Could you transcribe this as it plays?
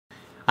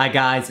Hi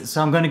guys,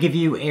 so I'm going to give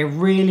you a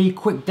really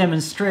quick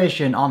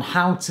demonstration on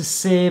how to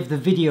save the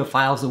video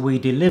files that we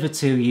deliver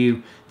to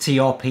you to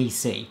your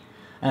PC.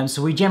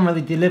 So we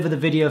generally deliver the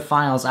video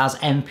files as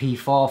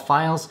MP4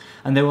 files,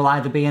 and there will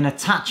either be an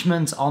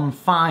attachment on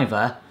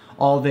Fiverr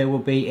or there will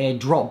be a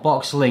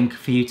Dropbox link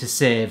for you to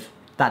save.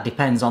 That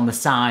depends on the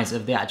size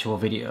of the actual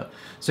video.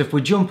 So if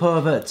we jump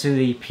over to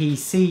the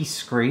PC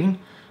screen,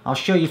 I'll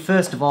show you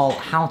first of all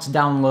how to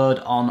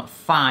download on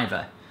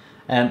Fiverr.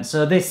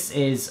 So this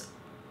is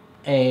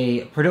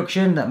a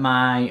production that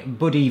my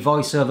buddy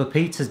VoiceOver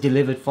Pete has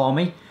delivered for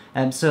me.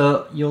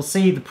 So you'll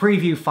see the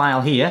preview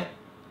file here.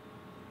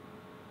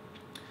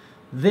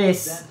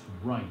 This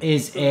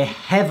is a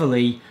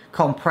heavily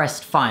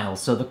compressed file,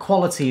 so the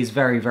quality is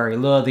very, very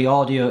low, the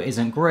audio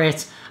isn't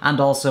great, and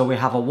also we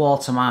have a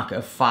watermark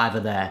of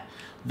Fiverr there.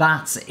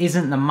 That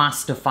isn't the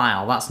master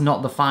file, that's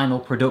not the final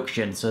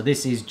production, so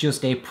this is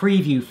just a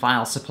preview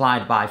file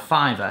supplied by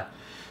Fiverr.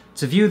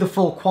 To view the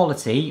full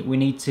quality, we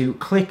need to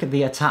click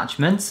the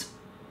attachment.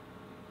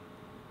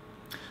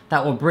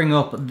 That will bring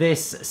up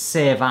this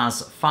Save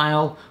As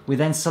file. We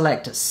then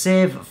select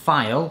Save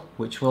File,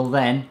 which will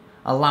then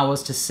allow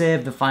us to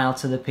save the file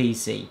to the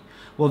PC.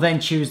 We'll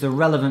then choose the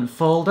relevant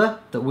folder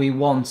that we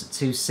want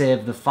to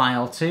save the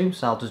file to,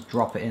 so I'll just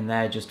drop it in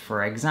there just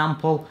for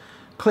example.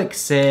 Click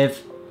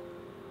Save,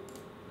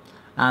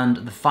 and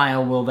the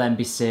file will then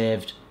be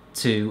saved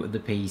to the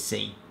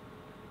PC.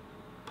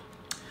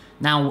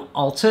 Now,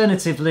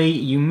 alternatively,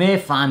 you may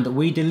find that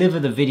we deliver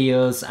the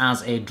videos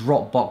as a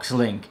Dropbox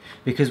link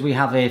because we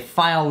have a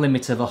file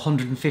limit of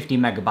 150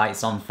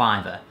 megabytes on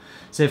Fiverr.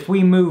 So if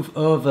we move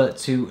over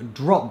to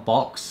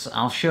Dropbox,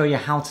 I'll show you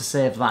how to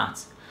save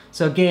that.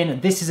 So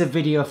again, this is a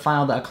video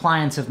file that a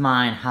client of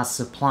mine has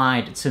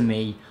supplied to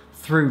me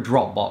through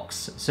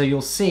Dropbox. So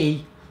you'll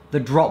see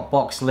the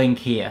Dropbox link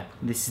here.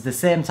 This is the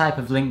same type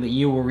of link that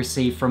you will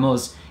receive from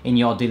us in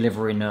your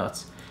delivery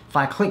note. If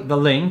I click the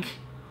link,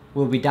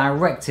 we'll be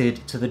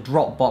directed to the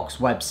Dropbox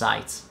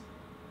website.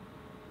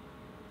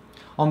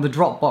 On the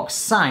Dropbox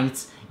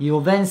site, you'll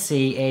then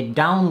see a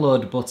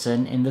download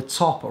button in the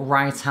top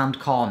right hand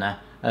corner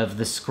of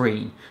the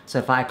screen. So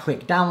if I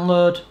click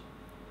download,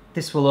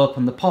 this will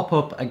open the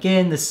pop-up.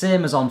 Again, the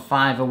same as on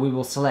Fiverr, we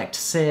will select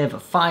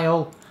Save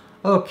File,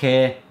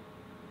 OK.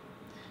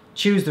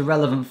 Choose the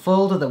relevant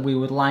folder that we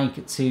would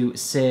like to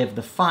save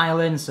the file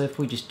in. So if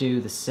we just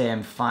do the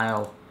same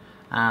file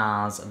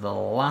as the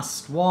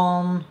last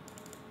one,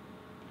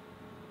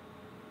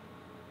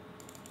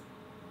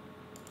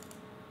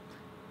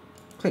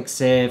 click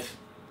Save,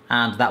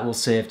 and that will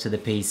save to the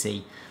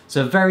PC.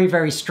 So very,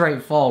 very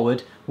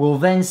straightforward. We'll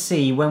then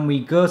see when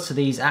we go to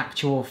these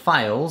actual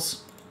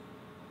files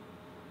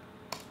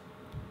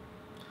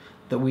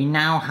that we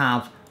now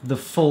have the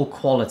full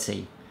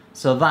quality.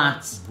 So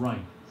that's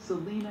right.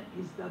 Selena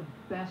is the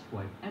best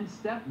wife and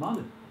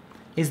stepmother.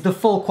 Is the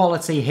full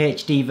quality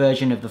HD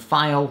version of the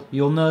file.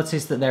 You'll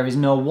notice that there is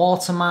no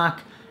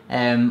watermark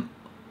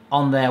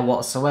on there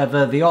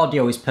whatsoever. The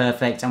audio is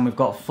perfect, and we've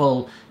got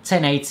full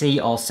 1080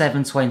 or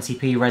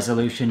 720p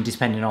resolution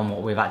depending on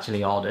what we've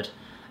actually ordered.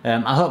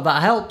 I hope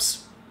that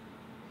helps.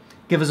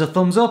 Give us a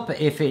thumbs up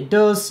if it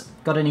does.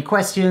 Got any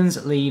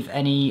questions, leave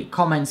any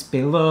comments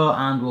below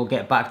and we'll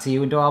get back to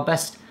you and do our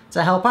best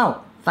to help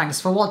out. Thanks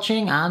for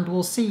watching, and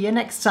we'll see you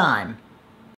next time.